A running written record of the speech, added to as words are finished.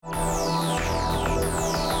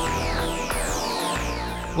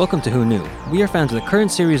Welcome to Who Knew. We are fans of the current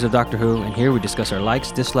series of Doctor Who, and here we discuss our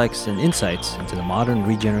likes, dislikes, and insights into the modern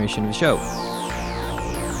regeneration of the show.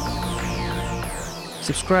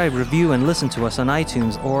 Subscribe, review, and listen to us on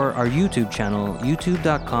iTunes or our YouTube channel,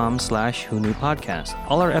 youtube.com/WhoKnewPodcast.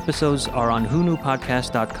 All our episodes are on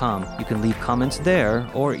WhoKnewPodcast.com. You can leave comments there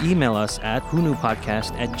or email us at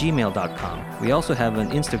WhoKnewPodcast@gmail.com. We also have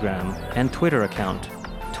an Instagram and Twitter account.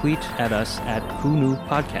 Tweet at us at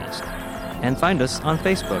WhoKnewPodcast. And find us on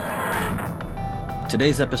Facebook.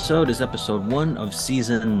 Today's episode is episode 1 of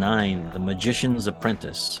season 9, The Magician's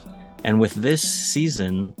Apprentice. And with this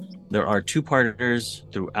season, there are two-parters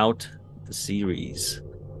throughout the series.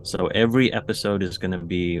 So every episode is going to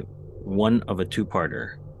be one of a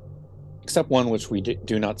two-parter. Except one which we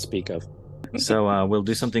do not speak of. So we'll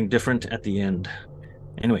do something different at the end.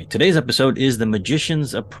 Anyway, today's episode is The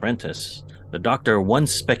Magician's Apprentice. The Doctor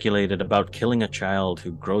once speculated about killing a child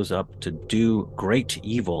who grows up to do great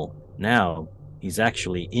evil. Now, he's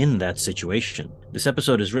actually in that situation. This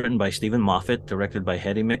episode is written by Stephen Moffat, directed by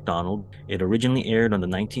Hetty MacDonald. It originally aired on the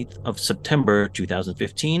 19th of September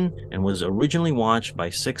 2015 and was originally watched by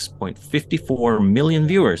 6.54 million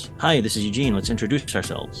viewers. Hi, this is Eugene. Let's introduce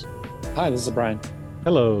ourselves. Hi, this is Brian.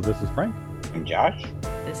 Hello, this is Frank. I'm Josh.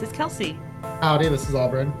 This is Kelsey. Howdy, this is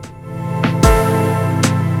Albred.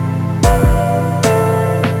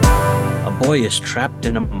 A boy is trapped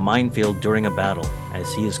in a minefield during a battle.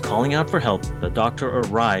 As he is calling out for help, the Doctor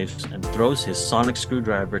arrives and throws his sonic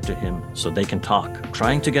screwdriver to him so they can talk,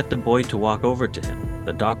 trying to get the boy to walk over to him.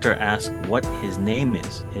 The Doctor asks what his name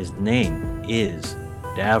is. His name is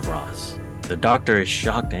Davros. The Doctor is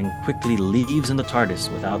shocked and quickly leaves in the TARDIS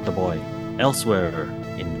without the boy. Elsewhere,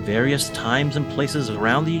 in various times and places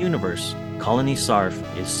around the universe, Colony Sarf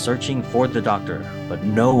is searching for the Doctor, but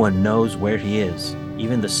no one knows where he is.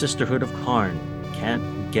 Even the Sisterhood of Karn can't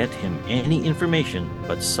get him any information,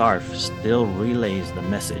 but Sarf still relays the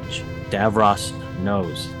message. Davros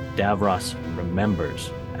knows. Davros remembers.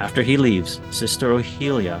 After he leaves, Sister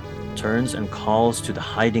Ohelia turns and calls to the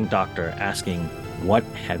hiding Doctor, asking, "What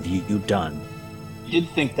have you done?" I did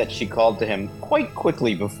think that she called to him quite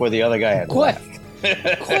quickly before the other guy had left.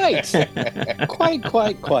 Quite.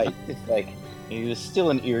 It's like he was still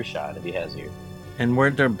in earshot if he has you. And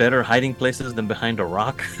weren't there better hiding places than behind a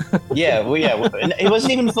rock? Yeah. And it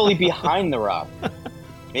wasn't even fully behind the rock.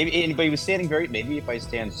 Maybe anybody was standing maybe if I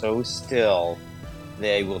stand so still,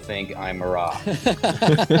 they will think I'm a rock.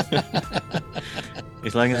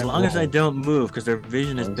 It's like, as long as I don't move, because their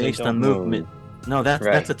vision is based on movement. No,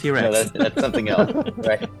 that's a T-Rex. No, that's something else.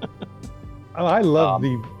 Right. Oh, I love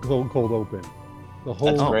the cold open. The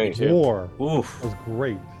whole war was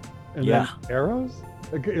great. And then arrows?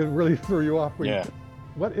 It really threw you off.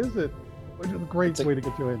 What is it? Which is a great way to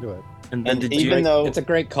get you into it. And it's a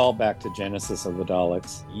great callback to Genesis of the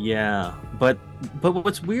Daleks. Yeah, but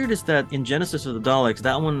what's weird is that in Genesis of the Daleks,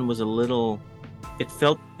 that one was a little. It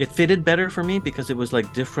fitted better for me because it was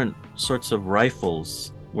like different sorts of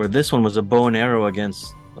rifles. Where this one was a bow and arrow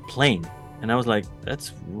against a plane, and I was like,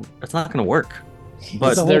 that's not going to work.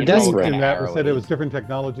 But they're desperate. In that said it was different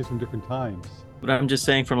technologies from different times. But I'm just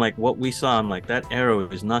saying, from like what we saw, I'm like, that arrow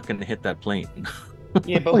is not going to hit that plane.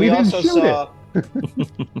 Yeah, but we also saw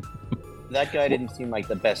that guy didn't seem like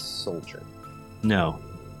the best soldier. No,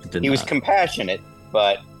 he was compassionate,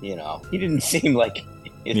 but he didn't seem like.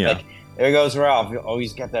 Like, there goes Ralph. Oh,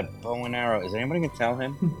 he's got that bow and arrow. Is anybody gonna tell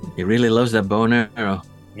him? He really loves that bow and arrow.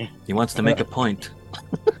 Yeah. He wants to make a point.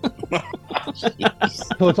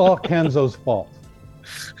 So it's all Kenzo's fault.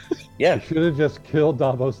 Yeah. You should have just killed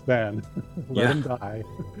Davos then. Let him die.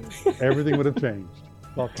 Everything would have changed.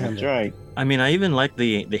 It's all Kenzo. That's right. I mean, I even like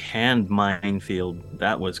the hand minefield.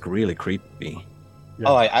 That was really creepy. Yeah.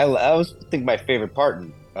 Oh, I was think my favorite part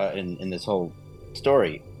in this whole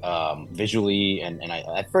story, visually, and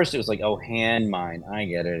at first it was like, oh, hand mine. I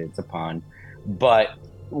get it. It's a pun. But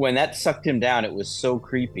when that sucked him down, it was so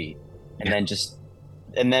creepy. And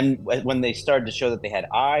then when they started to show that they had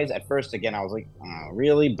eyes, at first, again, I was like, oh,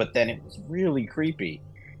 really? But then it was really creepy.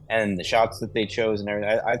 And the shots that they chose and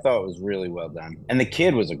everything, I thought it was really well done. And the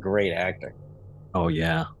kid was a great actor. Oh,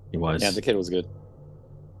 yeah, he was. Yeah, the kid was good.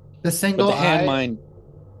 The single but the hand mine.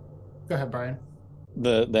 Go ahead, Brian.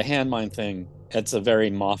 The hand mine thing, it's a very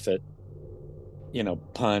Moffat,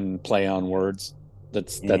 pun, play on words. That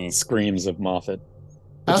screams of Moffat.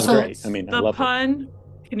 Which is great. I mean, I love pun.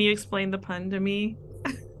 Can you explain the pun to me?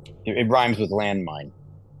 It rhymes with landmine.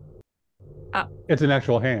 It's an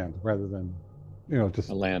actual hand rather than,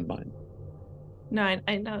 just a landmine. No,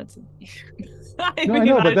 I know it's. I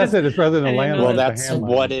know, but that's it. It's rather than a landmine. Well, that's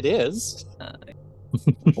what it is.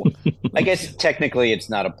 I guess technically it's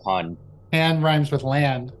not a pun. Hand rhymes with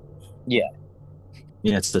land. Yeah.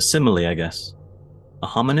 Yeah, it's the simile, I guess. A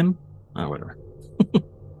homonym? Or whatever.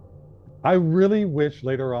 I really wish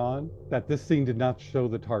later on that this scene did not show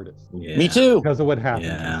the TARDIS. Yeah. Me too. Because of what happened.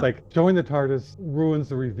 Yeah. It's like showing the TARDIS ruins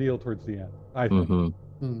the reveal towards the end, I think.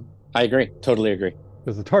 Mm-hmm. I agree. Totally agree.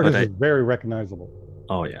 Because the TARDIS is very recognizable.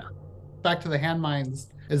 Oh, yeah. Back to the hand mines,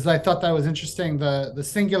 is I thought that was interesting. The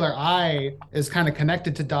singular eye is kind of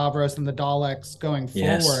connected to Davros and the Daleks going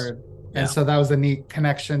forward. And so that was a neat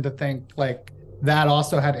connection to think like that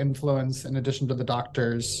also had influence in addition to the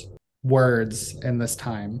Doctor's words in this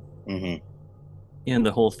time. Mm-hmm. And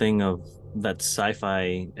the whole thing of that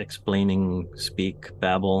sci-fi explaining speak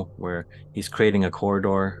babble where he's creating a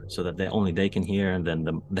corridor so that only they can hear, and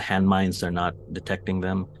then the hand mines are not detecting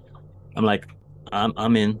them. I'm like,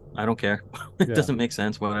 I'm in. I don't care. It doesn't make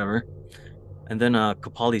sense, whatever. And then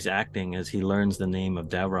Capaldi's acting as he learns the name of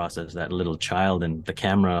Davros as that little child, and the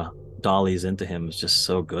camera dollies into him is just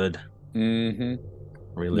so good. Mm-hmm.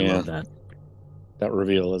 Really love that. That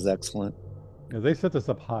reveal is excellent. Yeah, they set this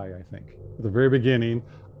up high, I think. At the very beginning,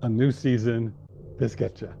 a new season, this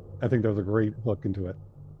gets you. I think that was a great look into it.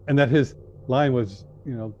 And that his line was,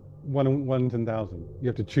 one in 10,000. You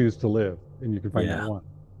have to choose to live, and you can find that one.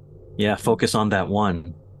 Yeah, focus on that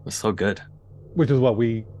one. It was so good. Which is what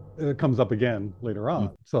comes up again later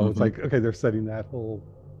on. So it's like, okay, they're setting that whole,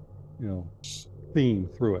 theme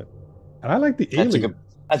through it. And I like the aliens.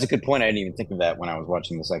 That's a good point. I didn't even think of that when I was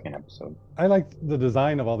watching the second episode. I like the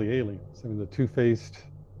design of all the aliens. I mean, the two-faced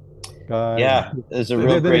guy. Yeah, there's a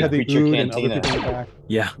real great creature cantina.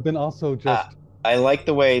 Yeah. But then also just... I like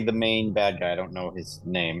the way the main bad guy, I don't know his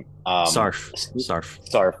name.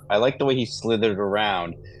 Sarf. I like the way he slithered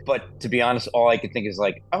around. But to be honest, all I could think is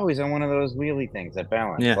like, oh, he's on one of those wheelie things that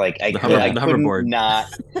balance. Yeah, like I couldn't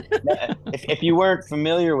not. if you weren't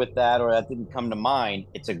familiar with that or that didn't come to mind,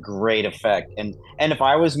 it's a great effect. And if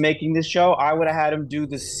I was making this show, I would have had him do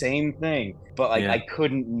the same thing. But I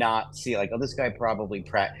couldn't not see this guy probably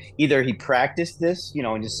either he practiced this,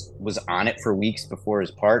 and just was on it for weeks before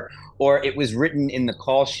his part, or it was written in the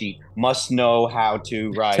call sheet, must know how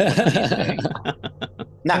to ride one of these things.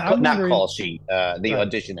 Not call sheet, the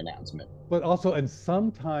audition announcement. But also, and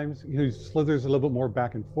sometimes he slithers a little bit more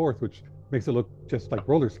back and forth, which makes it look just like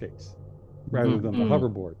roller skates rather than the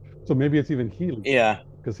hoverboard. So maybe it's even Healy. Yeah.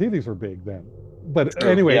 Because Healy's were big then. But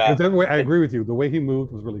anyway, I agree with you. The way he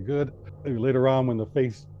moved was really good. And later on, when the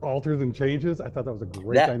face alters and changes, I thought that was a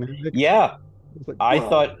great dynamic. Yeah. Like, I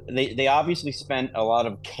thought they obviously spent a lot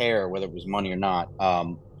of care, whether it was money or not,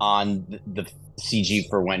 on the CG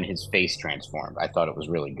for when his face transformed. I thought it was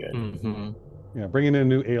really good. Mm-hmm. Yeah, bringing in a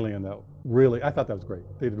new alien, though, really, I thought that was great.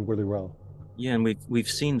 They did really well. Yeah, and we've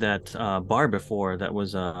seen that bar before that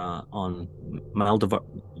was on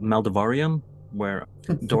Maldivarium, where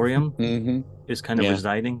Dorium is kind of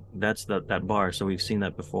residing. That's that bar, so we've seen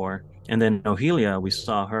that before. And then Ohelia, we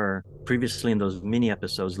saw her previously in those mini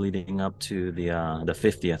episodes leading up to the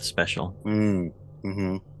 50th special.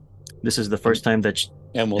 Mm-hmm. This is the first time that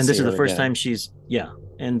this is the first time she's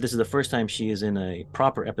and this is the first time she is in a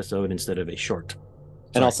proper episode instead of a short.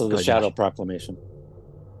 And also the Shadow Proclamation.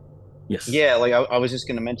 Yes. Yeah, I was just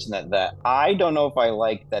going to mention that I don't know if I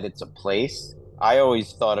like that it's a place. I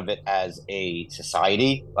always thought of it as a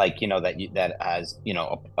society, that has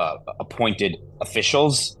appointed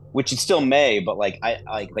officials, which it still may, but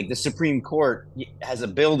I the Supreme Court has a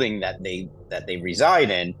building that they reside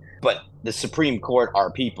in, but the Supreme Court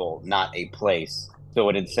are people, not a place. So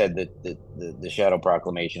it had said that the Shadow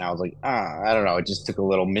Proclamation, I was like, I don't know, it just took a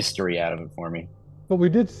little mystery out of it for me. But we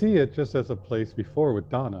did see it just as a place before with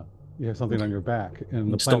Donna. You have something on your back,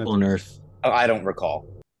 and the Stolen Earth. Oh, I don't recall.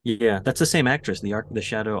 Yeah, that's the same actress, the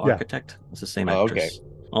Shadow Architect. It's the same actress. Okay.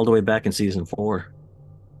 All the way back in season 4.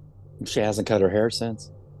 She hasn't cut her hair since.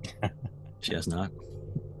 She has not.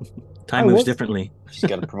 Time moves differently. She's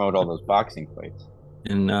got to promote all those boxing fights.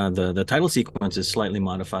 And the title sequence is slightly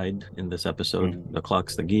modified in this episode. Mm-hmm. The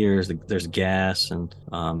clocks, the gears, there's gas, and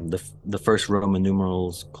the first Roman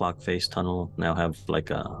numerals clock face tunnel now have like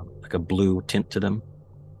a blue tint to them.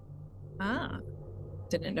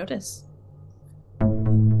 Didn't notice.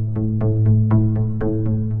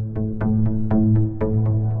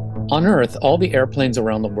 On Earth, all the airplanes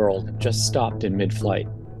around the world have just stopped in mid-flight.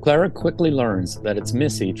 Clara quickly learns that it's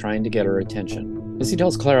Missy trying to get her attention. Missy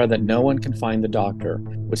tells Clara that no one can find the Doctor,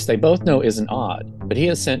 which they both know isn't odd, but he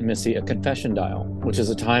has sent Missy a confession dial, which is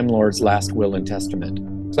a Time Lord's last will and testament.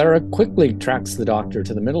 Clara quickly tracks the Doctor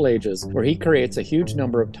to the Middle Ages, where he creates a huge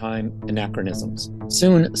number of time anachronisms.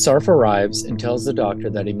 Soon, Sarf arrives and tells the Doctor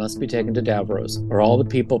that he must be taken to Davros, or all the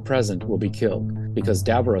people present will be killed, because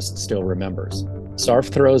Davros still remembers.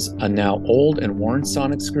 Sarf throws a now old and worn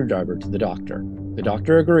sonic screwdriver to the Doctor. The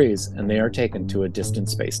Doctor agrees, and they are taken to a distant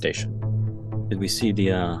space station. Did we see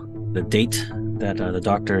the date that the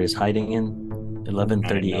Doctor is hiding in?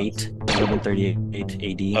 1138 AD,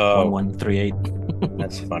 1138.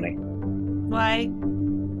 That's funny. Why?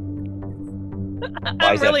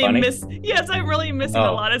 Why is that funny? Yes, I'm really missing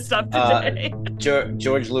a lot of stuff today.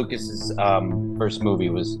 George Lucas's first movie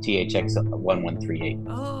was THX 1138.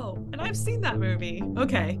 Oh, and I've seen that movie.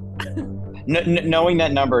 Okay. Knowing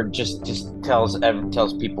that number just tells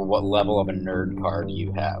people what level of a nerd card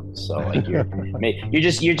you have. So like you're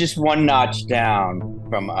just one notch down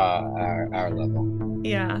from our level.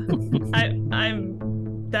 Yeah, I'm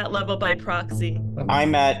that level by proxy.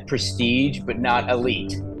 I'm at prestige, but not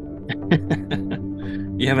elite.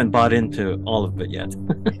 You haven't bought into all of it yet.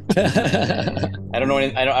 I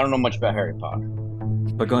don't know much about Harry Potter.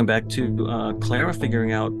 But going back to Clara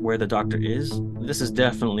figuring out where the Doctor is, this is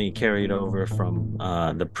definitely carried over from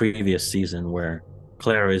the previous season where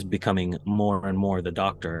Clara is becoming more and more the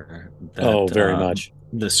Doctor that very much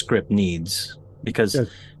the script needs. Because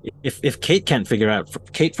if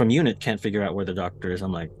Kate from Unit can't figure out where the Doctor is,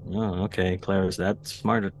 I'm like, oh, okay, Clara's that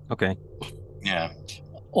smart. Okay. Yeah.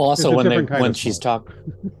 Also, when she's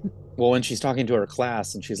talking to her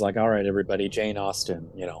class and she's like, all right, everybody, Jane Austen,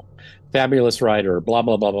 fabulous writer, blah,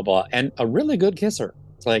 blah, blah, blah, blah, and a really good kisser.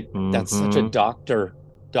 It's like, that's such a Doctor.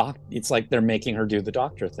 It's like they're making her do the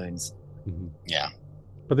Doctor things. Mm-hmm. Yeah.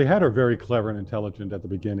 But they had her very clever and intelligent at the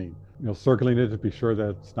beginning, circling it to be sure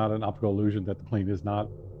that it's not an optical illusion that the plane is not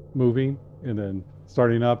moving, and then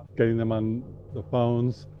starting up, getting them on the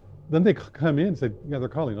phones. Then they come in and say, yeah, they're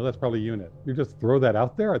calling. Oh, that's probably Unit. You just throw that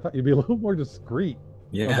out there? I thought you'd be a little more discreet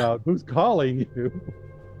about who's calling you.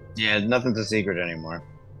 Yeah, nothing's a secret anymore.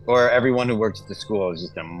 Or everyone who works at the school is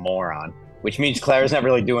just a moron. Which means Clara's not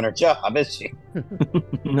really doing her job, is she?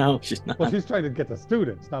 No, she's not. Well, she's trying to get the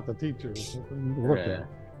students, not the teachers. Yeah.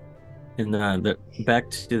 And back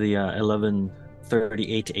to the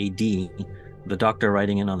 1138 AD, the Doctor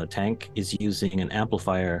riding in on the tank is using an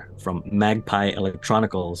amplifier from Magpie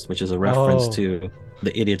Electronicals, which is a reference to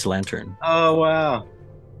the Idiot's Lantern. Oh, wow.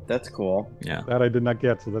 That's cool. Yeah. That I did not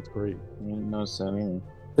get, so that's great. No, so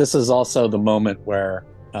this is also the moment where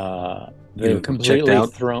they've completely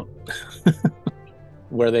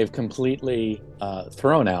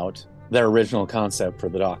thrown out their original concept for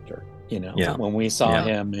the Doctor. When we saw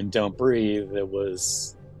him in Don't Breathe, it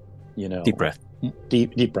was, deep breath.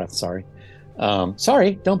 Deep breath. Sorry.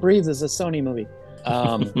 Sorry, Don't Breathe is a Sony movie.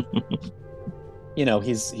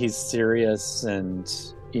 He's serious, and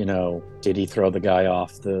did he throw the guy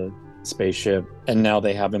off the spaceship? And now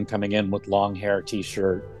they have him coming in with long hair,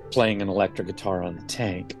 t-shirt, playing an electric guitar on the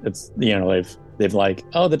tank. It's they've like,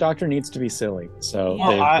 oh, the Doctor needs to be silly, so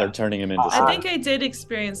they're turning him into silly. I think I did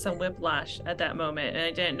experience some whiplash at that moment, and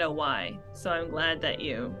I didn't know why. So I'm glad that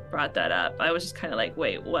you brought that up. I was just kind of like,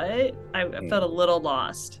 wait, what? I felt a little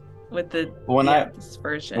lost with this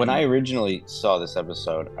version. When I originally saw this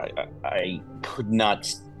episode, I could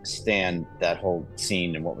not stand that whole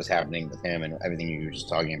scene and what was happening with him and everything you were just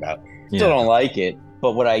talking about. Still don't like it,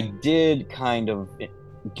 but what I did kind of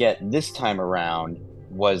get this time around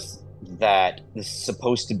was that this is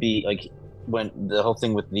supposed to be like when the whole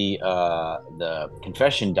thing with the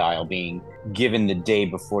confession dial being given the day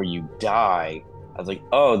before you die. I was like,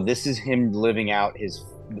 oh, this is him living out his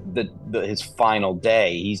final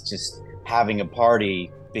day. He's just having a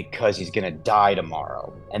party because he's gonna die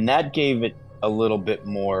tomorrow, and that gave it a little bit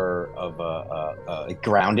more of it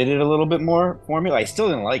grounded it a little bit more for me. I still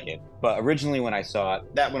didn't like it, but originally when I saw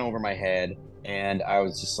it, that went over my head, and I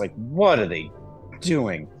was just like, what are they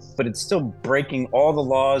doing? But it's still breaking all the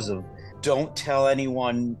laws of don't tell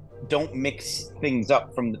anyone, don't mix things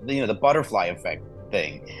up from the butterfly effect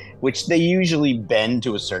thing, which they usually bend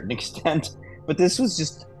to a certain extent. But this was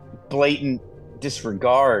just blatant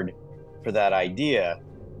disregard for that idea,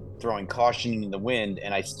 throwing caution in the wind,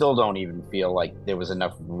 and I still don't even feel like there was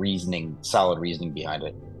enough solid reasoning behind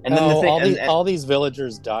it. And then all these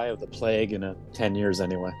villagers die of the plague in 10 years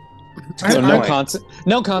anyway. So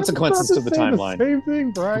no consequences to the timeline. The same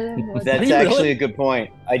thing, Brian. That's actually a good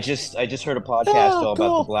point. I just heard a podcast all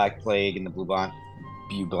about the Black Plague and the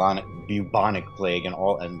bubonic plague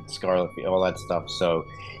and scarlet, all that stuff. So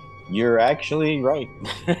you're actually right.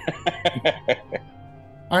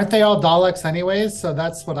 Aren't they all Daleks anyways? So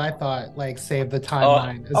that's what I thought, like, saved the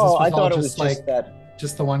timeline. I thought it was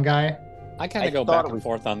just the one guy. I kind of go back and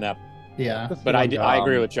forth on that. Yeah. But I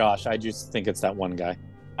agree with Josh. I just think it's that one guy.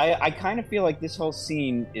 I kind of feel like this whole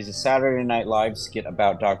scene is a Saturday Night Live skit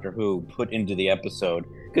about Doctor Who put into the episode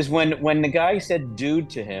Because when the guy said dude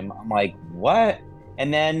to him, I'm like, what?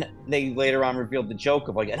 And then they later on revealed the joke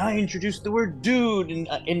of like, and I introduced the word dude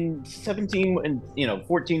in 17 and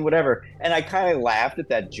 14, whatever. And I kind of laughed at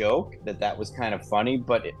that joke, that was kind of funny.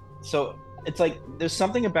 But so it's like, there's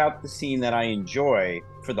something about the scene that I enjoy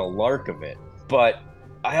for the lark of it. But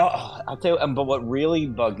I'll tell you, but what really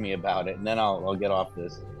bugged me about it, and then I'll get off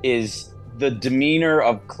this, is the demeanor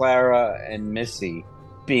of Clara and Missy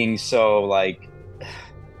being so like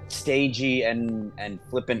stagey and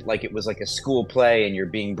flippant, like it was like a school play and you're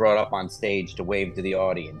being brought up on stage to wave to the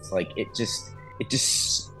audience. Like it just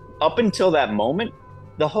up until that moment,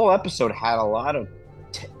 the whole episode had a lot of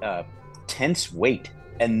tense weight,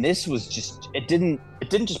 and this was just it didn't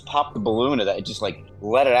just pop the balloon of that, it just like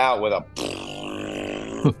let it out with a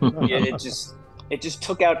it just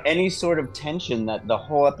took out any sort of tension that the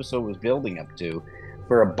whole episode was building up to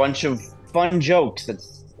for a bunch of fun jokes that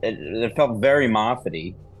felt very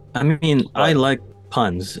Moffat-y. I mean, I like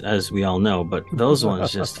puns, as we all know, but those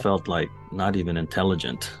ones just felt like not even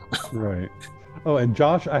intelligent. Right. Oh, and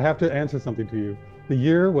Josh, I have to answer something to you. The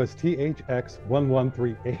year was THX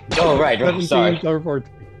 1138. Oh, right. Sorry. 14.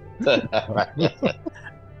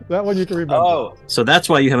 That one you can remember. Oh, so that's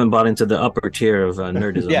why you haven't bought into the upper tier of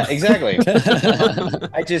nerdism. Yeah, exactly.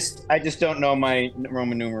 I just don't know my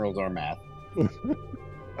Roman numerals or math.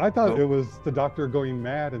 I thought it was the doctor going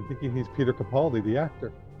mad and thinking he's Peter Capaldi, the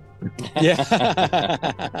actor.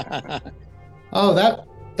 Yeah. Oh,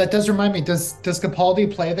 that does remind me. Does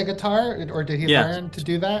Capaldi play the guitar, or did he learn to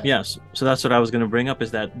do that? Yes. So that's what I was going to bring up,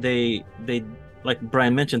 is that they like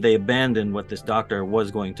Brian mentioned, they abandoned what this doctor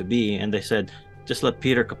was going to be, and they said, just let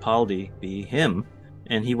Peter Capaldi be him,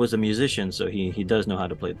 and he was a musician, so he does know how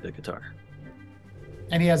to play the guitar.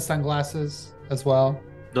 And he has sunglasses as well.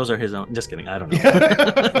 Those are his own. Just kidding. I don't know.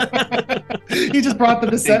 He just brought them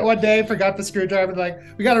to set one day, forgot the screwdriver, like,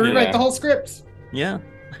 we got to rewrite the whole script. Yeah.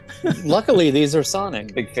 Luckily, these are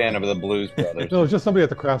Sonic. Big fan of the Blues Brothers. No, it was just somebody at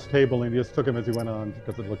the crafts table, and he just took him as he went on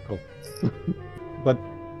because it looked cool. But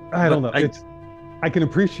I don't know. I can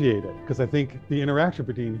appreciate it because I think the interaction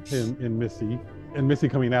between him and Missy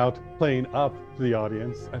coming out, playing up to the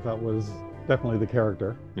audience, I thought was definitely the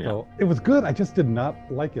character. Yeah. So it was good. I just did not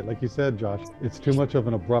like it. Like you said, Josh, it's too much of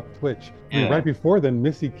an abrupt twitch. Yeah. I mean, right before then,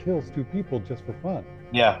 Missy kills two people just for fun.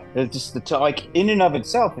 Yeah, it's just like in and of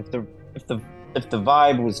itself. If the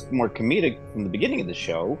vibe was more comedic from the beginning of the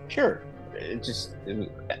show, sure. It was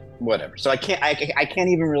whatever. So I can't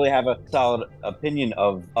even really have a solid opinion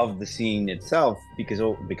of the scene itself because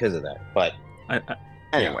of that. But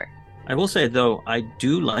anyway. I will say though, I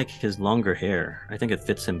do like his longer hair. I think it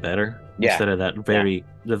fits him better instead of that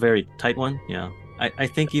the very tight one. Yeah. I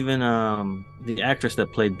think even the actress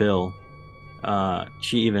that played Bill,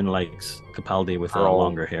 she even likes Capaldi with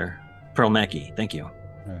longer hair. Pearl Mackie, thank you.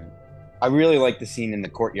 Right. I really like the scene in the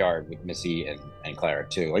courtyard with Missy and Clara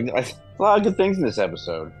too. Like a lot of good things in this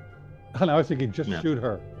episode. And I was thinking, just shoot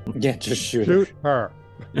her. Yeah, just shoot her.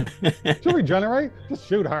 She'll regenerate. Just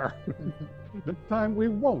shoot her. This time we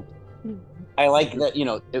won't. I like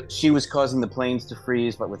that, she was causing the planes to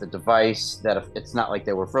freeze, but with a device that it's not like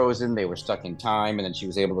they were frozen, they were stuck in time, and then she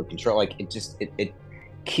was able to control. Like it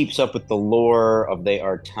keeps up with the lore of they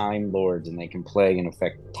are time lords and they can play and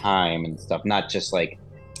affect time and stuff, not just like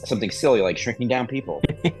something silly like shrinking down people.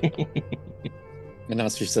 And now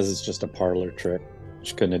she says it's just a parlor trick.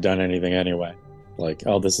 She couldn't have done anything anyway. Like,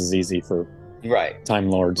 oh, this is easy for time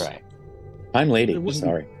lords. Right. Time lady,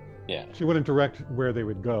 sorry. Yeah. She wouldn't direct where they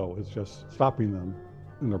would go. It's just stopping them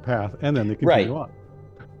in their path, and then they continue on.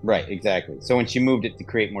 Right, exactly. So when she moved it to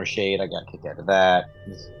create more shade, I got kicked out of that.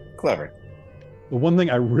 It's clever. The one thing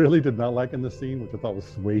I really did not like in the scene, which I thought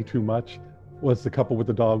was way too much, was the couple with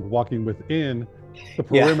the dog walking within the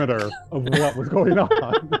perimeter of what was going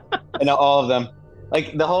on. And all of them.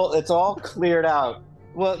 Like it's all cleared out.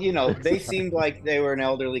 Well, they seemed like they were an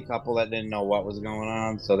elderly couple that didn't know what was going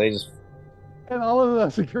on, so they just... And all of the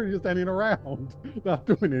security is standing around, not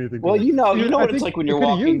doing anything. Well, you know what it's like when you're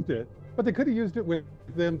walking. But they could have used it with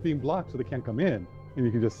them being blocked so they can't come in, and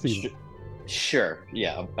you can just see them. Sure,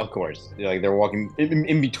 yeah, of course. Like they're walking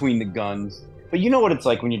in between the guns. But you know what it's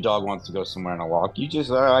like when your dog wants to go somewhere on a walk. You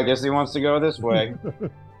just, I guess he wants to go this way.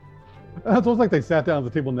 It's almost like they sat down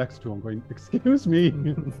at the table next to him going, excuse me.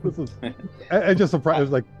 This is... I just surprised. I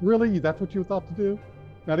was like, really? That's what you thought to do?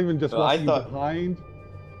 Not even just walking behind?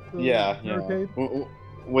 Yeah.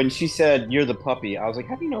 When she said, you're the puppy, I was like,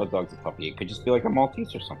 how do you know a dog's a puppy? It could just be like a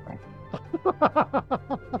Maltese or something.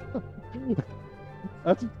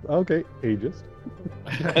 That's okay, ageist.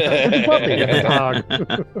 It's a puppy, it's a dog.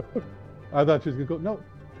 I thought she was going to go,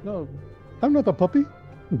 no, I'm not the puppy.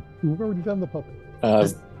 We've already done the puppy.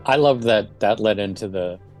 I love that led into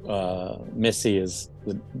the Missy is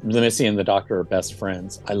the Missy and the Doctor are best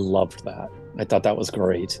friends. I loved that. I thought that was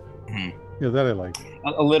great. Mm-hmm. Yeah, that I like.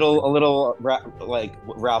 A little like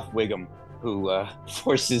Ralph Wiggum, who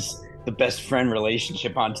forces the best friend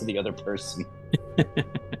relationship onto the other person.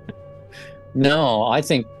 No, I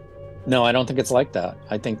don't think it's like that.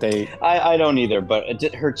 I think I don't either, but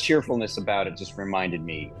her cheerfulness about it just reminded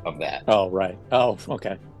me of that. Oh, right. Oh,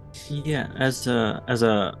 okay. Yeah, as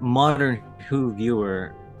a modern Who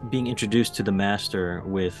viewer, being introduced to the Master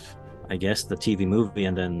with, I guess, the TV movie,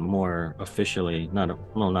 and then more officially, not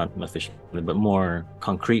officially, but more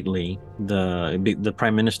concretely, the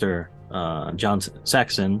Prime Minister, John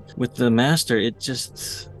Saxon, with the Master, it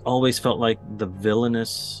just always felt like the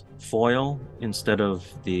villainous foil instead of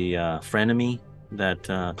the frenemy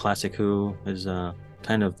that classic Who has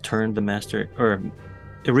kind of turned the Master, or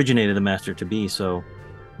originated the Master to be. So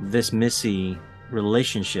this Missy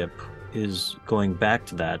relationship is going back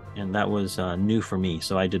to that, and that was new for me,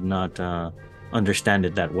 so I did not understand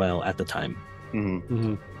it that well at the time. Mm-hmm.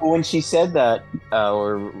 Mm-hmm. When she said that,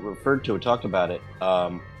 or referred to it, talked about it,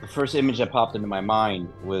 the first image that popped into my mind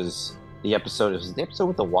was the episode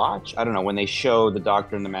with the watch? I don't know, when they show the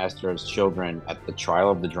Doctor and the Master as children at the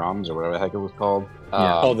Trial of the Drums, or whatever the heck it was called.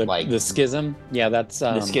 The Schism? Yeah, that's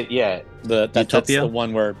that's Utopia? The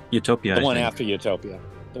one where Utopia. The one after Utopia.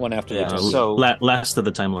 The one after Utopia. So Last of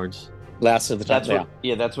the Time Lords. Last of the Time.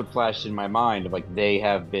 That's what flashed in my mind of, like, they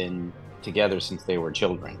have been together since they were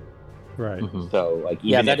children. Right. Mm-hmm. So, like,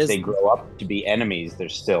 even if they grow up to be enemies, they're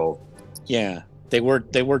still. Yeah, they were.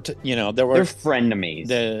 They're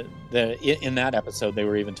frenemies. In that episode, they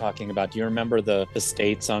were even talking about. Do you remember the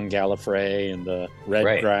estates on Gallifrey and the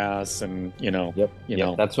red grass and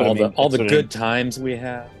that's what all the good times we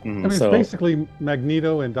had. Mm-hmm. I mean, it's basically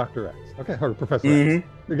Magneto and Dr. X. Okay, or Professor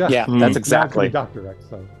X. Yeah, that's exactly Dr. X.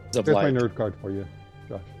 So there's my nerd card for you,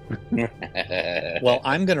 Josh. Well,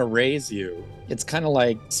 I'm going to raise you. It's kind of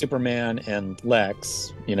like Superman and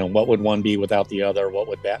Lex. What would one be without the other? What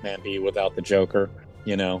would Batman be without the Joker?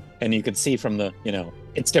 And you could see from the,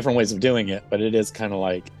 it's different ways of doing it, but it is kind of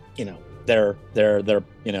like, they're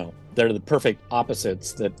the perfect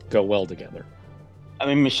opposites that go well together. I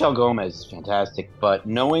mean, Michelle Gomez is fantastic, but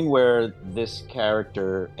knowing where this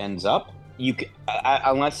character ends up,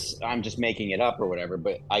 unless I'm just making it up or whatever,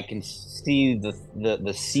 but I can see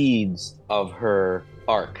the seeds of her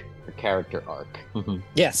arc, her character arc. Mm-hmm.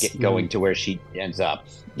 Yes, going to where she ends up.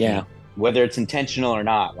 Yeah, whether it's intentional or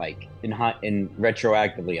not, like in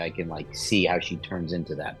retroactively, I can like see how she turns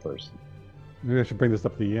into that person. Maybe I should bring this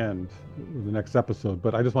up at the end of the next episode,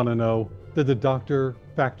 but I just want to know, did the Doctor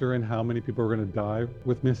factor in how many people were going to die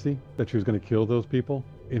with Missy? That she was going to kill those people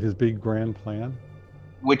in his big grand plan?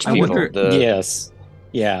 Which people? Yes.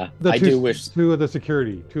 Yeah. I do wish. Two of the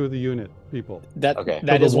security, two of the unit people.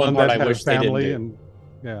 That is one part I wish they didn't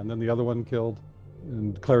do. And then the other one killed.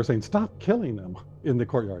 And Claire saying, stop killing them in the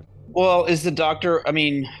courtyard. Well, is the Doctor, I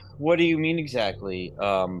mean, what do you mean exactly?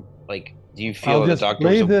 Do you feel the Doctor...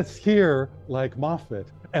 I'll just lay this here like Moffat,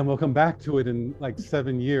 and we'll come back to it in like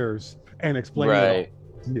 7 years and explain it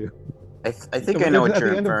all to you. I think I know what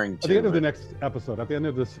you're referring to. At the end of the next episode, at the end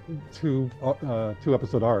of this two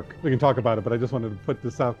episode arc, we can talk about it, but I just wanted to put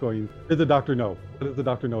this out going, did the Doctor know? What does the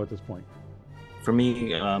Doctor know at this point? For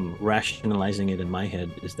me, rationalizing it in my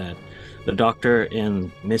head is that the Doctor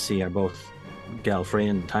and Missy are both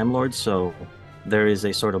Gallifreyan Time Lords, so there is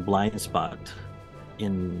a sort of blind spot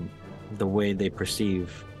in the way they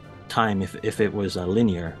perceive time if it was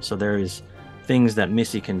linear. So there is things that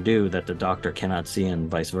Missy can do that the Doctor cannot see,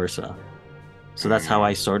 and vice versa. So that's how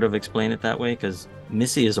I sort of explain it that way, because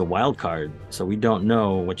Missy is a wild card, so we don't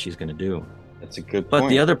know what she's going to do. That's a good point. But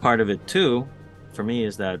the other part of it too, for me,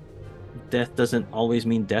 is that death doesn't always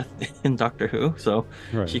mean death in Doctor Who. So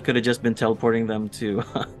she could have just been teleporting them to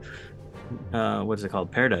what is it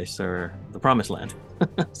called, Paradise or the Promised Land.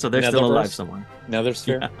 So they're still alive somewhere. Another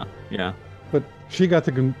sphere. Yeah. But she got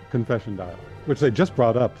the confession dial, which they just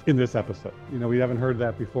brought up in this episode. We haven't heard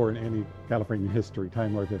that before in any Gallifreyan history,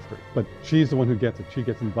 Time Lord history. But she's the one who gets it. She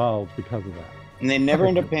gets involved because of that. And they never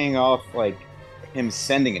end up paying off like him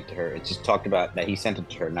sending it to her. It's just talked about that he sent it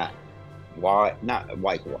to her, not why. I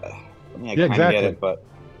mean, I kind of get it, but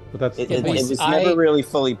that's it was never really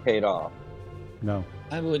fully paid off. No.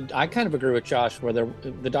 I kind of agree with Josh, where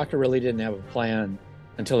the Doctor really didn't have a plan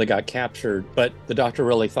until he got captured, but the Doctor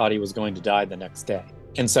really thought he was going to die the next day.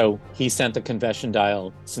 And so he sent the confession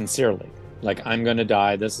dial sincerely. Like, I'm going to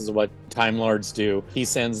die. This is what Time Lords do. He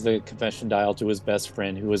sends the confession dial to his best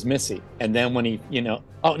friend, who is Missy. And then when he,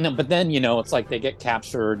 but then, it's like they get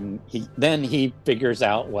captured, and he figures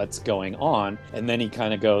out what's going on. And then he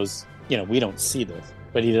kind of goes, we don't see this,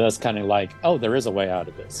 but he does kind of like, oh, there is a way out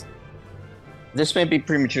of this. This may be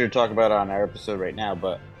premature to talk about on our episode right now,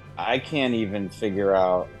 but I can't even figure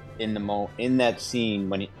out in that scene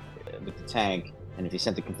when with the tank, and if he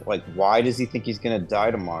sent why does he think he's gonna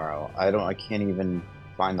die tomorrow? I can't even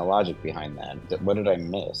find the logic behind that. What did I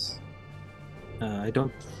miss? I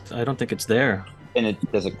don't think it's there. And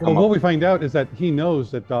it doesn't come What we find out is that he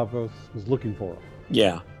knows that Davros was looking for him.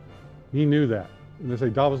 Yeah. He knew that. And they say,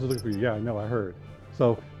 Davros is looking for you. Yeah, I know, I heard.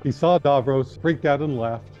 So he saw Davros, freaked out and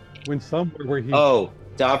left, went somewhere where he... Oh,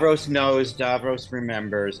 Davros knows, Davros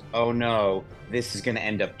remembers. Oh no, this is gonna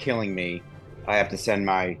end up killing me. I have to send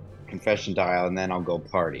my confession dial and then I'll go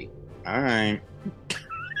party. All right.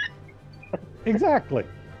 Exactly.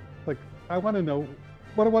 Like, I want to know,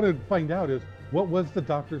 what I want to find out is, what was the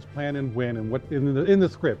doctor's plan and when, and what in the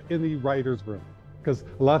script, in the writer's room? Because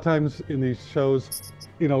a lot of times in these shows,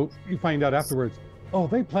 you find out afterwards, oh,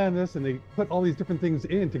 they planned this and they put all these different things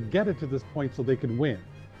in to get it to this point so they could win.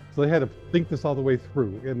 So they had to think this all the way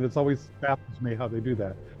through, and it's always baffles me how they do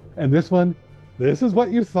that. And this one, this is what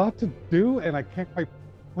you thought to do, and I can't quite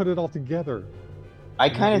put it all together. I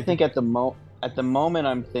kind of think at the moment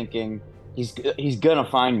I'm thinking he's gonna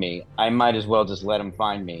find me. I might as well just let him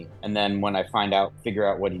find me, and then when I figure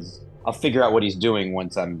out what he's doing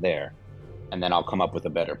once I'm there, and then I'll come up with a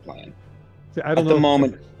better plan. See, I don't know. At the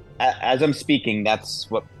moment, as I'm speaking, that's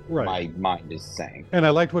what my mind is saying. And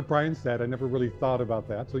I liked what Brian said. I never really thought about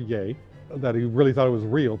that, so yay, that he really thought it was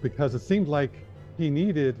real, because it seemed like he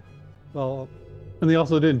needed, and they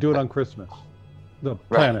also didn't do it on Christmas. The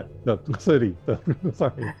planet, the city,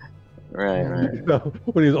 sorry. Right.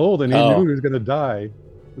 When he's old and he knew he was going to die,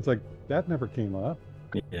 it's like, that never came up.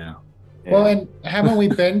 Yeah. Well, and haven't we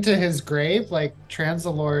been to his grave? Like,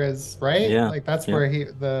 Transalore is, right? Yeah. Like, that's where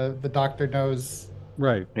the doctor knows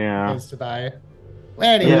Right. goes to die.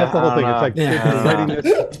 Anyway, that's the whole thing. It's like they're writing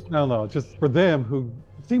this. No, just for them who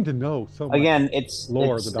seem to know so much. Again,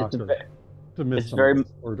 the doctor to miss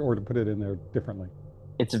or to put it in there differently.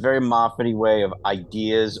 It's a very Moffat-y way of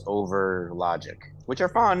ideas over logic, which are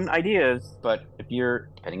fun ideas, but if you're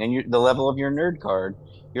depending on the level of your nerd card,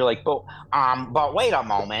 you're like, but wait a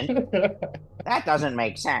moment, that doesn't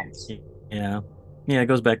make sense. Yeah, it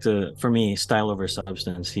goes back to, for me, style over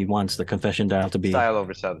substance. He wants the confession dial to be style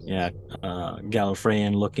over substance. Yeah,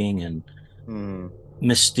 Gallifreyan looking and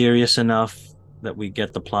mysterious enough that we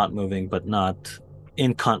get the plot moving, but not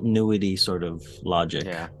in continuity sort of logic.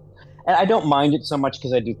 Yeah. And I don't mind it so much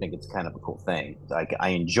because I do think it's kind of a cool thing. Like, I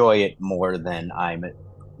enjoy it more than I'm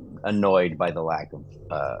annoyed by the lack of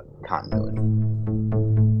continuity.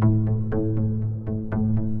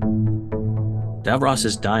 Davros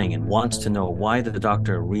is dying and wants to know why the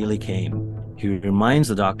doctor really came. He reminds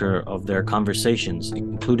the doctor of their conversations,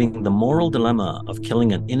 including the moral dilemma of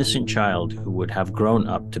killing an innocent child who would have grown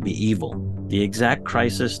up to be evil. The exact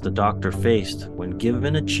crisis the doctor faced when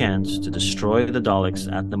given a chance to destroy the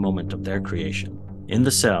Daleks at the moment of their creation. In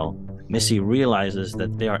the cell, Missy realizes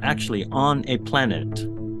that they are actually on a planet.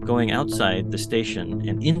 Going outside the station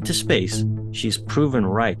and into space, she's proven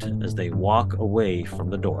right as they walk away from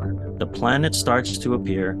the door. The planet starts to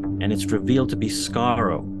appear, and it's revealed to be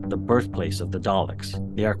Skaro, the birthplace of the Daleks.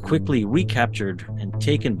 They are quickly recaptured and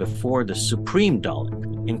taken before the Supreme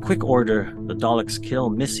Dalek. In quick order, the Daleks kill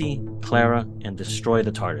Missy, Clara, and destroy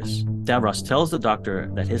the TARDIS. Davros tells the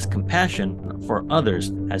Doctor that his compassion for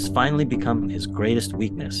others has finally become his greatest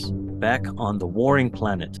weakness. Back on the warring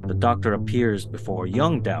planet, the Doctor appears before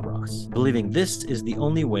young Davros. Believing this is the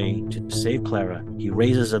only way to save Clara, he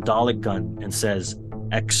raises a Dalek gun and says,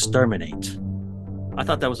 "Exterminate." I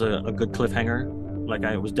thought that was a good cliffhanger. Like,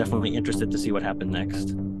 I was definitely interested to see what happened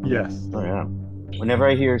next. Yes. Oh, yeah. Whenever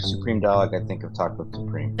I hear Supreme Dalek, I think of Taco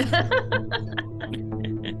Supreme.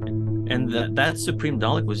 And that Supreme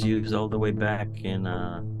Dalek was used all the way back in,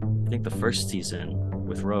 I think, the first season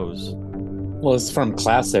with Rose. Well, it's from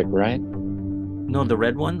Classic, right? No, the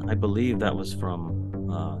red one, I believe that was from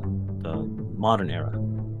the modern era.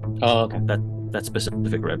 Oh, okay. That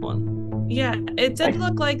specific red one. Yeah, it did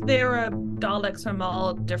look like there were Daleks from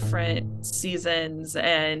all different seasons,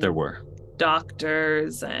 and there were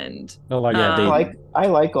doctors and I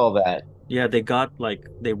like all that. Yeah,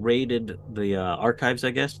 they raided the archives,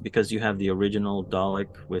 I guess, because you have the original Dalek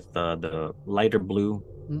with the lighter blue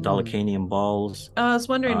Dalekanium balls. I was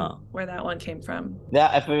wondering where that one came from.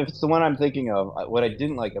 Yeah, if it's the one I'm thinking of, what I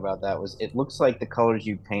didn't like about that was it looks like the colors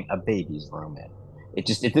you paint a baby's room in. It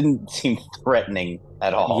didn't seem threatening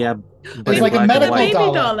at all. Yeah, but it's like a medical baby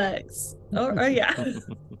Dalek. Daleks. Oh yeah.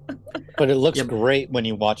 But it looks great when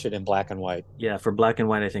you watch it in black and white. Yeah, for black and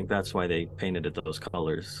white, I think that's why they painted it those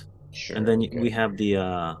colors. Sure. And then we have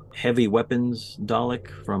the heavy weapons Dalek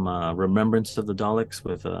from Remembrance of the Daleks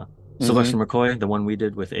with Sylvester McCoy, the one we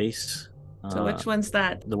did with Ace. So which one's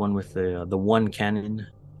that? The one with the one cannon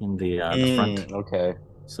in the front. Okay.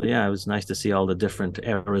 So yeah, it was nice to see all the different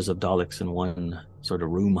eras of Daleks in one sort of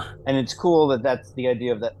room. And it's cool that that's the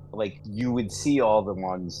idea of that, like, you would see all the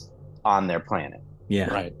ones on their planet.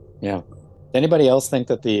 Yeah. Right. Yeah. Anybody else think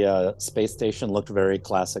that the space station looked very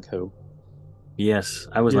classic Who? Yes.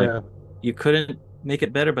 I was like, you couldn't make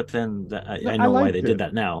it better, but then I know why they did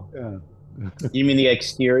that now. Yeah. You mean the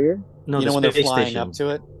exterior? No, you know when they're flying station. up to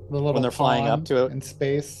it? When they're flying up to it in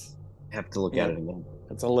space? I have to look at it again.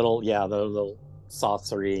 It's a little, the little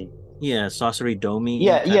saucery. Yeah, saucery domey.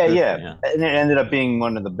 Yeah. And it ended up being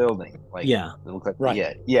one of the buildings. Like, yeah. It looked like,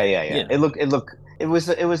 right. Yeah. It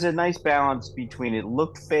was a nice balance between it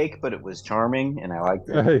looked fake, but it was charming, and I liked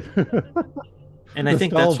it. Right. And I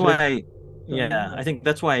think that's why. Yeah, I think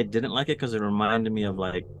that's why I didn't like it, because it reminded me of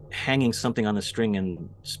like hanging something on a string and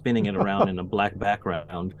spinning it around in a black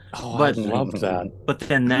background. Oh, I loved that. But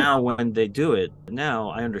then now when they do it, now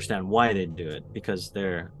I understand why they do it, because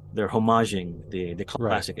they're homaging the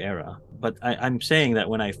classic era. But I'm saying that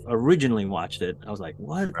when I originally watched it, I was like,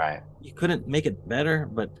 what? Right. You couldn't make it better?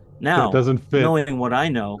 But now, it doesn't fit. Knowing what I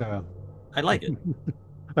know, I like it.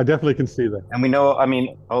 I definitely can see that. And we know, I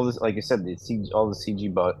mean, all this, like I said, all the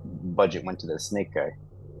CG budget went to the snake guy.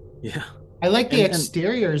 Yeah. I like the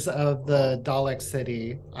exteriors of the Dalek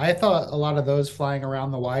city. I thought a lot of those flying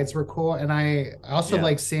around the wides were cool. And I also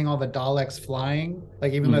like seeing all the Daleks flying,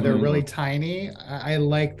 like even though they're really tiny. I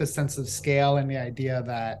like the sense of scale and the idea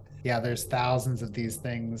that, there's thousands of these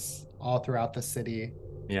things all throughout the city.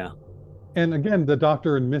 Yeah. And again, the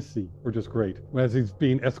Doctor and Missy were just great as he's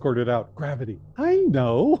being escorted out. Gravity. I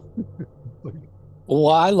know.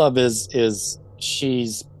 What I love is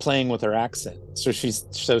she's playing with her accent. So she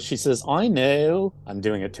says, I know. I'm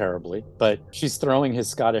doing it terribly, but she's throwing his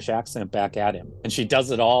Scottish accent back at him. And she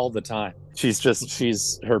does it all the time.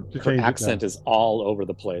 Her accent is all over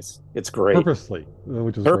the place. It's great. Purposely,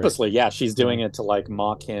 which is purposely, great. Yeah. She's doing it to like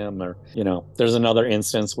mock him, or there's another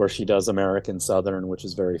instance where she does American Southern, which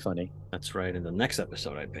is very funny. That's right. In the next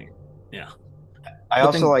episode, I think. Yeah. I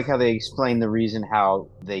also like how they explained the reason how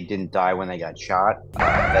they didn't die when they got shot.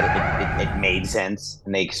 That it made sense,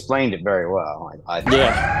 and they explained it very well.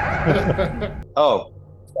 Oh,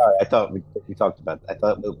 sorry. I thought we talked about that. I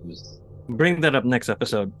thought it was. Bring that up next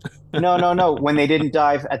episode. No. When they didn't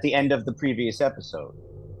die at the end of the previous episode,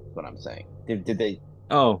 that's what I'm saying. Did they?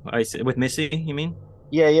 Oh, I see. With Missy, you mean?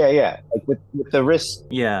 Yeah. Like with the wrist.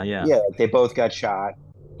 Yeah. Yeah, like they both got shot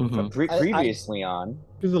previously on.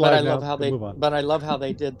 But I love how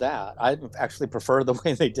they did that. I actually prefer the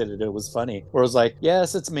way they did it. It was funny. Where it was like,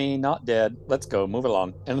 yes, it's me, not dead. Let's go, move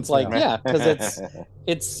along. And it's like, because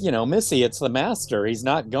it's Missy, it's the master. He's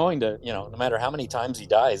not going to, no matter how many times he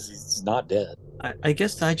dies, he's not dead. I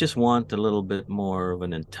guess I just want a little bit more of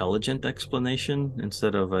an intelligent explanation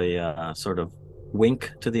instead of a sort of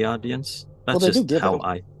wink to the audience. That's just how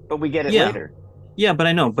But we get it later. Yeah, but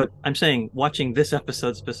I know. But I'm saying, watching this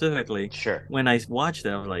episode specifically, sure. When I watched it,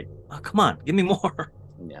 I was like, "Oh, come on, give me more."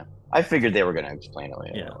 Yeah, I figured they were going to explain it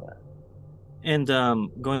later. Yeah. And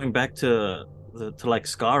going back to like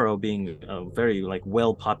Skaro being a very like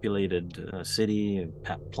well-populated city,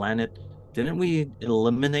 planet, didn't we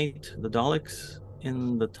eliminate the Daleks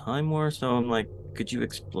in the Time War? So I'm like, could you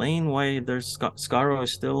explain why there's Skaro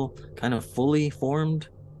is still kind of fully formed?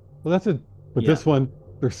 Well, that's it. But this one,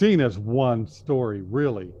 they're seen as one story,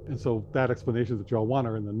 really. And so that explanation that y'all want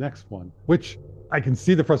are in the next one, which I can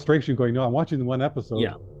see the frustration going, no, I'm watching the one episode.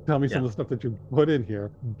 Yeah. Tell me some of the stuff that you put in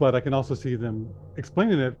here. But I can also see them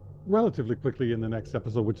explaining it relatively quickly in the next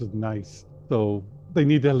episode, which is nice. So they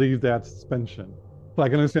need to leave that suspension. But I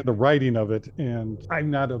can understand the writing of it, and I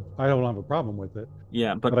don't have a problem with it.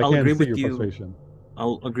 Yeah, but I I'll can agree see with your you. Frustration.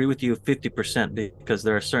 I'll agree with you 50% because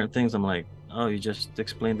there are certain things I'm like, oh, you just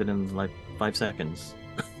explained it in like 5 seconds.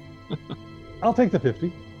 I'll take the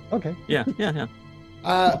 50. Okay. Yeah.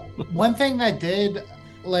 One thing that did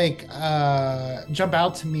jump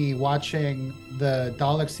out to me watching the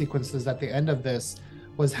Dalek sequences at the end of this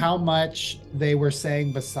was how much they were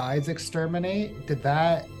saying besides exterminate.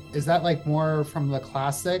 Is that like more from the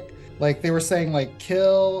classic? Like they were saying like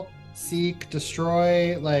kill, seek,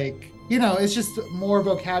 destroy, like, it's just more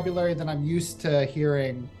vocabulary than I'm used to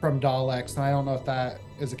hearing from Daleks. And I don't know if that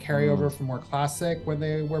is a carryover from more classic when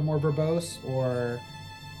they were more verbose, or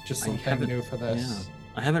just something new for this. Yeah.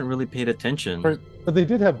 I haven't really paid attention. But they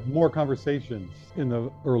did have more conversations in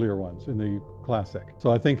the earlier ones, in the classic.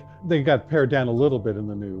 So I think they got pared down a little bit in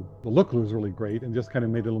the new. The look was really great and just kind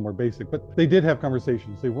of made it a little more basic. But they did have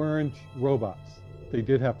conversations. They weren't robots. They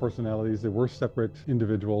did have personalities. They were separate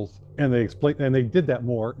individuals, and they did that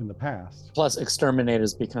more in the past. Plus,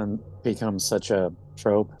 exterminators become such a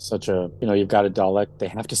trope, you've got a Dalek, they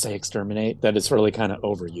have to say exterminate, that it's really kind of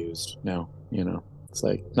overused now, It's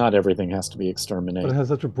like, not everything has to be exterminate. But it has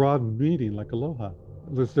such a broad meaning, like aloha.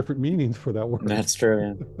 There's different meanings for that word. That's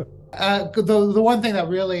true, yeah. The one thing that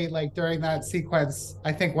really, like, during that sequence,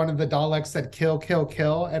 I think one of the Daleks said kill, kill,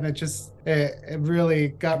 kill, and it really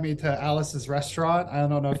got me to Alice's Restaurant. I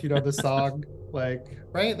don't know if you know the song, like,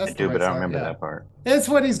 right? That's I do, but I don't remember that part. It's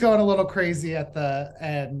when he's going a little crazy at the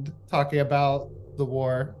end, talking about the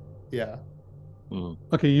war. Yeah.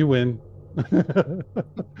 Okay, you win.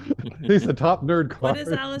 He's the top nerd card. What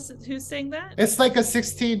is Alice? Who sang that? It's like a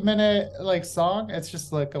 16-minute like song. It's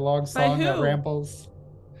just like a long song that rambles.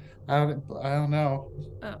 I don't know.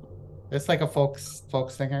 Oh. It's like a folk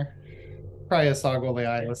singer. Probably a song only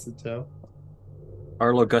I listen to.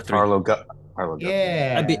 Arlo Guthrie. Arlo Guthrie.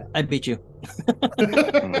 Yeah. I beat you.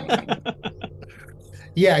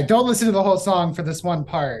 Yeah, don't listen to the whole song for this one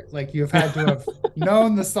part. Like, you've had to have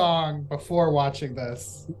known the song before watching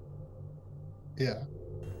this. Yeah.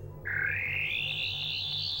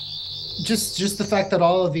 Just the fact that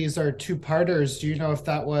all of these are two-parters, do you know if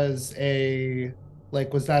that was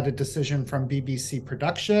was that a decision from BBC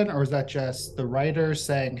production, or was that just the writer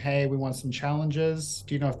saying, hey, we want some challenges?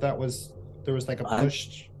 Do you know if there was like a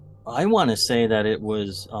push? I want to say that it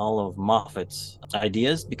was all of Moffat's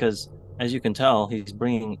ideas, because as you can tell, he's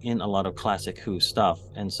bringing in a lot of Classic Who stuff.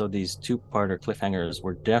 And so these two-parter cliffhangers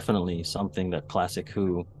were definitely something that Classic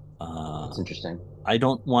Who... That's interesting. I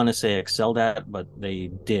don't want to say excelled at, but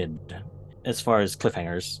they did, as far as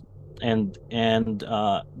cliffhangers. And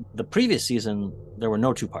the previous season, there were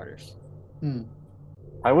no two-parters.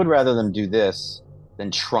 I would rather them do this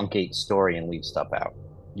than truncate story and leave stuff out.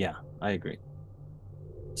 Yeah, I agree.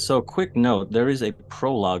 So, quick note, there is a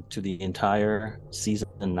prologue to the entire season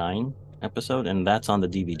 9 episode, and that's on the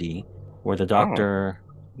DVD, where the Doctor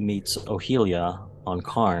meets Ohelia on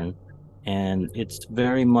Karn, and it's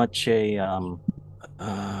very much a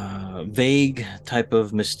vague type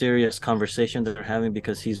of mysterious conversation that they're having,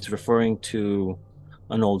 because he's referring to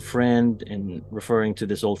an old friend and referring to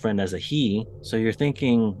this old friend as a he. So you're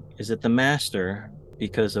thinking, is it the Master?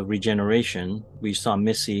 Because of regeneration, we saw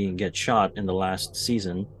Missy get shot in the last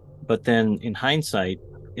season, but then in hindsight,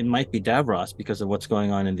 it might be Davros because of what's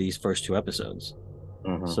going on in these first 2 episodes.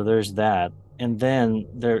 So there's that. And then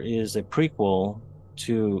there is a prequel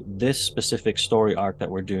to this specific story arc that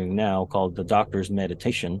we're doing now, called The Doctor's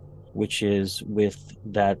Meditation, which is with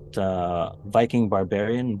that Viking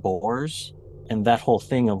barbarian Bors, and that whole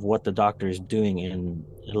thing of what the Doctor is doing in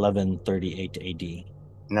 1138 AD.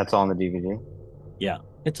 And that's all on the DVD? Yeah.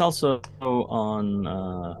 It's also on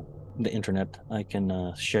the internet. I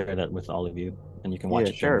can share that with all of you, and you can watch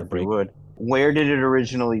it. Sure, if you would. Where did it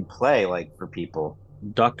originally play, like, for people?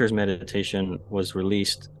 Doctor's Meditation was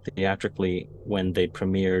released theatrically when they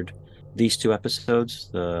premiered these 2 episodes,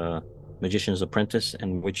 The Magician's Apprentice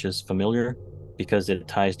and Witch's Familiar, because it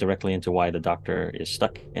ties directly into why the Doctor is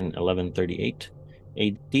stuck in 1138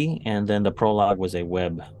 AD. And then the prologue was a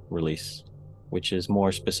web release, which is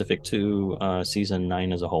more specific to season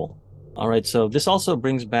 9 as a whole. All right, so this also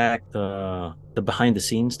brings back the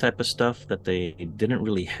behind-the-scenes type of stuff that they didn't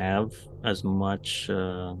really have as much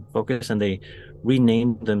focus, and they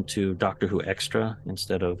renamed them to Doctor Who Extra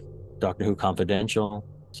instead of Doctor Who Confidential.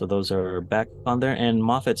 So those are back on there. And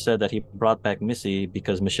Moffat said that he brought back Missy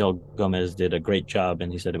because Michelle Gomez did a great job,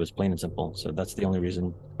 and he said it was plain and simple. So that's the only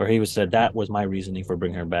reason, or he said that was my reasoning for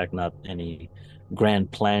bringing her back, not any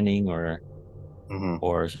grand planning or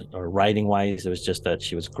writing wise. It was just that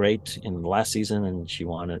she was great in the last season, and he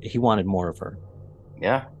wanted more of her.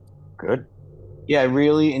 Yeah, good. Yeah,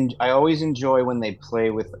 I always enjoy when they play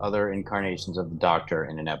with other incarnations of the Doctor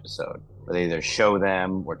in an episode, where they either show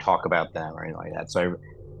them or talk about them or anything like that. So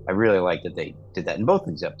I really like that they did that in both of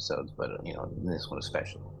these episodes, but in this one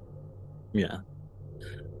especially. Yeah.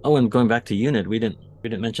 Oh, and going back to Unit, we didn't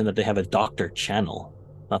mention that they have a Doctor channel.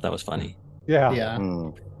 Thought that was funny. Yeah.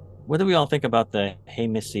 What do we all think about the "Hey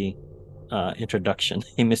Missy" introduction?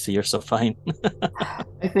 Hey Missy, you're so fine.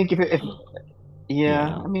 I think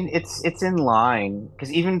I mean, it's in line,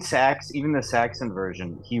 because even the Saxon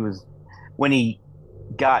version, when he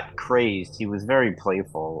got crazed, he was very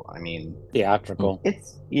playful. I mean, theatrical.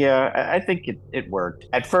 I think it worked.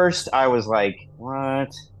 At first I was like,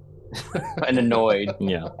 what? and annoyed.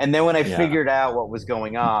 Yeah. And then when I figured out what was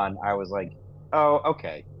going on, I was like, oh,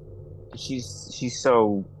 okay. She's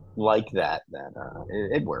so like that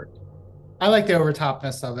it worked. I like the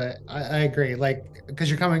overtopness of it. I agree. Like, because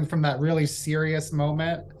you're coming from that really serious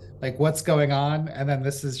moment, like what's going on, and then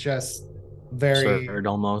this is just very absurd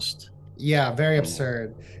almost. Yeah, very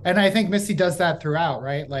absurd. And I think Missy does that throughout,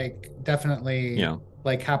 right? Like, definitely,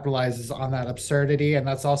 like capitalizes on that absurdity, and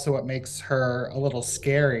that's also what makes her a little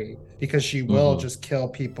scary because she will just kill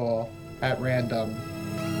people at random.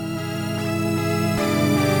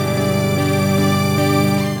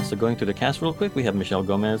 So going through the cast real quick, we have Michelle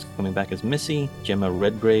Gomez coming back as Missy, Gemma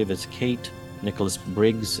Redgrave as Kate, Nicholas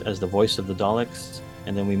Briggs as the voice of the Daleks,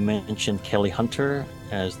 and then we mentioned Kelly Hunter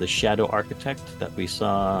as the Shadow Architect that we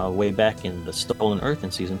saw way back in The Stolen Earth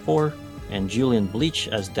in Season 4, and Julian Bleach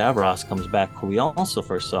as Davros comes back, who we also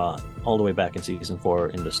first saw all the way back in Season 4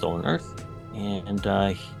 in The Stolen Earth. And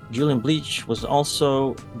Julian Bleach was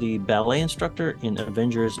also the ballet instructor in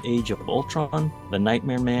Avengers Age of Ultron, the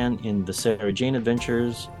Nightmare Man in the Sarah Jane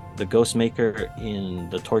Adventures, the Ghostmaker in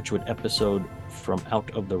the Torchwood episode From Out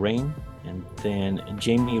of the Rain, and then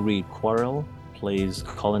Jamie Reed Quarrell plays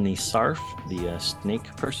Colony Sarf, the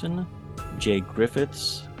snake person. Jay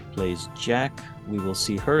Griffiths plays Jack. We will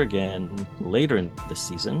see her again later in the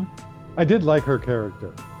season. I did like her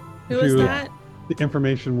character. Who was that? The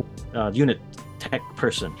information unit tech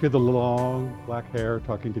person. She had the long black hair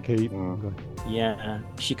talking to Kate. Yeah,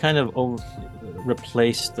 she kind of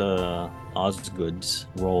replaced Osgood's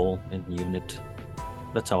role in the unit.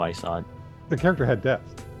 That's how I saw it. The character had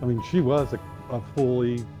depth. I mean, she was a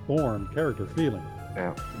fully formed character feeling.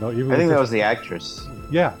 Yeah. You know, even I think that was the actress.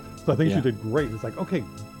 Yeah. So I think she did great. It's like, okay,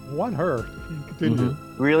 want her. Continue.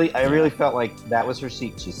 Really, I really felt like that was her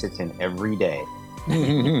seat she sits in every day.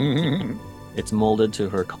 It's molded to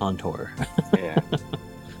her contour. Yeah.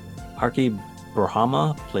 Harky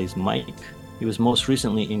Brahma plays Mike. He was most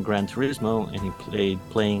recently in Gran Turismo, and he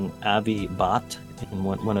playing Avi Bhatt in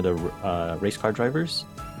one of the race car drivers.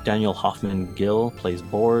 Daniel Hoffman Gill plays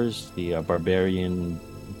Bors, the barbarian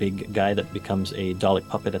big guy that becomes a Dalek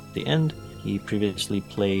puppet at the end. He previously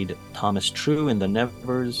played Thomas True in The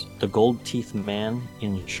Nevers, the Gold Teeth Man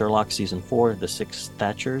in Sherlock Season 4, The Six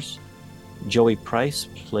Thatchers. Joey Price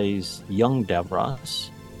plays young Davros.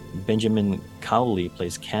 Benjamin Cowley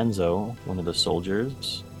plays Kanzo, one of the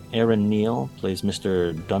soldiers. Aaron Neal plays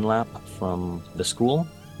Mr. Dunlap from The School.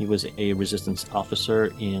 He was a resistance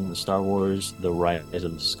officer in Star Wars The Rise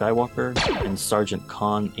of the Skywalker, and Sergeant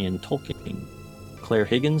Khan in Tolkien. Claire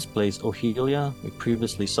Higgins plays Ohelia. We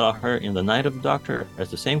previously saw her in The Night of the Doctor as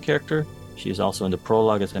the same character. She is also in the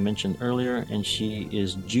prologue, as I mentioned earlier, and she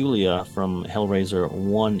is Julia from Hellraiser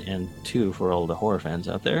 1 and 2 for all the horror fans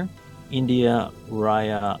out there. India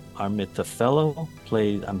Raya Armitafello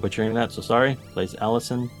plays, I'm butchering that, so sorry, plays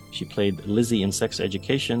Allison. She played Lizzie in Sex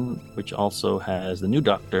Education, which also has the new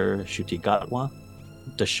Doctor, Ncuti Gatwa.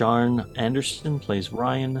 Dasharn Anderson plays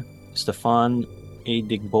Ryan. Stefan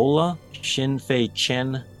Adigbola, Shin Fei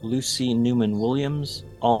Chen, Lucy Newman-Williams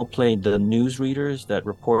all played the newsreaders that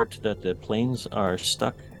report that the planes are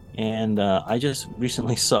stuck. And I just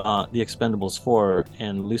recently saw The Expendables 4,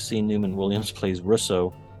 and Lucy Newman-Williams plays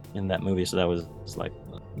Russo in that movie, so that was like,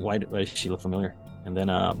 why does she look familiar? And then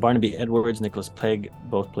Barnaby Edwards, Nicholas Pegg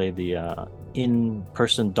both played the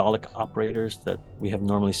in-person Dalek operators that we have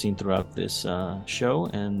normally seen throughout this show.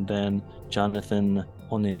 And then Jonathan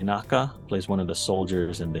Oninaka plays one of the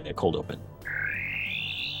soldiers in the cold open.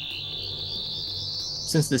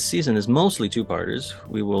 Since this season is mostly two-parters,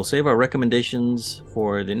 we will save our recommendations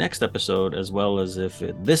for the next episode, as well as if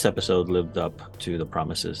this episode lived up to the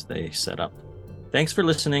promises they set up. Thanks for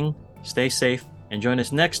listening, stay safe, and join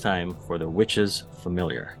us next time for The Witch's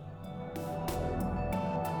Familiar.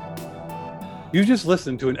 You just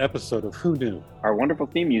listened to an episode of Who Knew? Our wonderful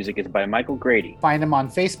theme music is by Michael Grady. Find him on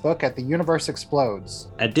Facebook at The Universe Explodes.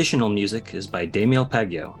 Additional music is by Damiel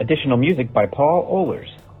Paggio. Additional music by Paul Ohlers.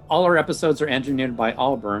 All our episodes are engineered by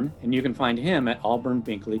Auburn, and you can find him at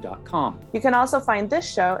auburnbinkley.com. You can also find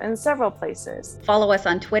this show in several places. Follow us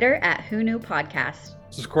on Twitter at Who Knew Podcast.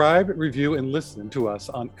 Subscribe, review, and listen to us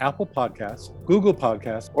on Apple Podcasts, Google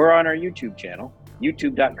Podcasts, or on our YouTube channel,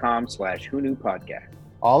 youtube.com/Who Knew Podcast.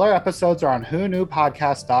 All our episodes are on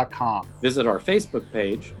whoknewpodcast.com. Visit our Facebook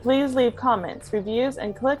page. Please leave comments, reviews,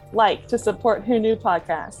 and click like to support Who Knew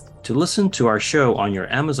Podcast. To listen to our show on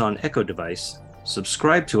your Amazon Echo device,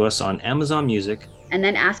 subscribe to us on Amazon Music, and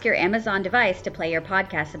then ask your Amazon device to play your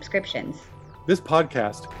podcast subscriptions. This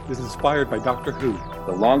podcast is inspired by Doctor Who,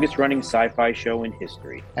 the longest-running sci-fi show in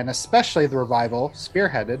history, and especially the revival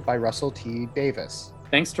spearheaded by Russell T. Davies.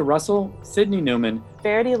 Thanks to Russell, Sydney Newman,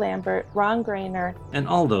 Verity Lambert, Ron Grainer, and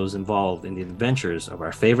all those involved in the adventures of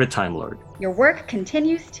our favorite Time Lord. Your work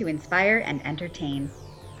continues to inspire and entertain.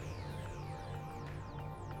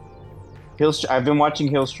 I've been watching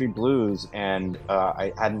Hill Street Blues, and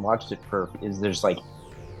I hadn't watched it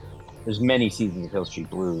there's many seasons of Hill Street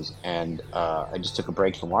Blues, and I just took a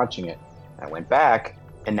break from watching it. I went back,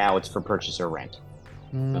 and now it's for purchase or rent.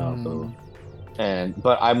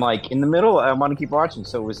 But I'm like in the middle. I want to keep watching,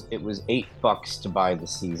 so it was $8 to buy the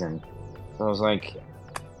season. So I was like,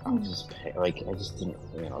 I just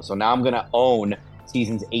didn't, So now I'm gonna own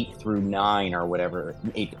seasons 8 through 9 or whatever,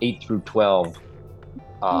 8 through 12.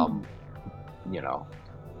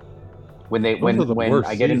 When I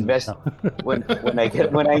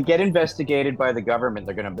get when I get investigated by the government,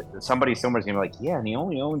 somebody's gonna be like, yeah, and he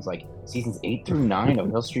only owns like seasons 8 through 9 of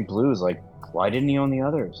Hill Street Blues. Like, why didn't he own the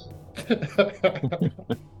others?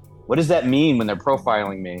 What does that mean when they're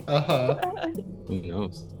profiling me? Who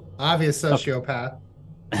knows? Obvious sociopath.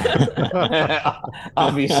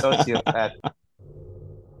 Obvious sociopath.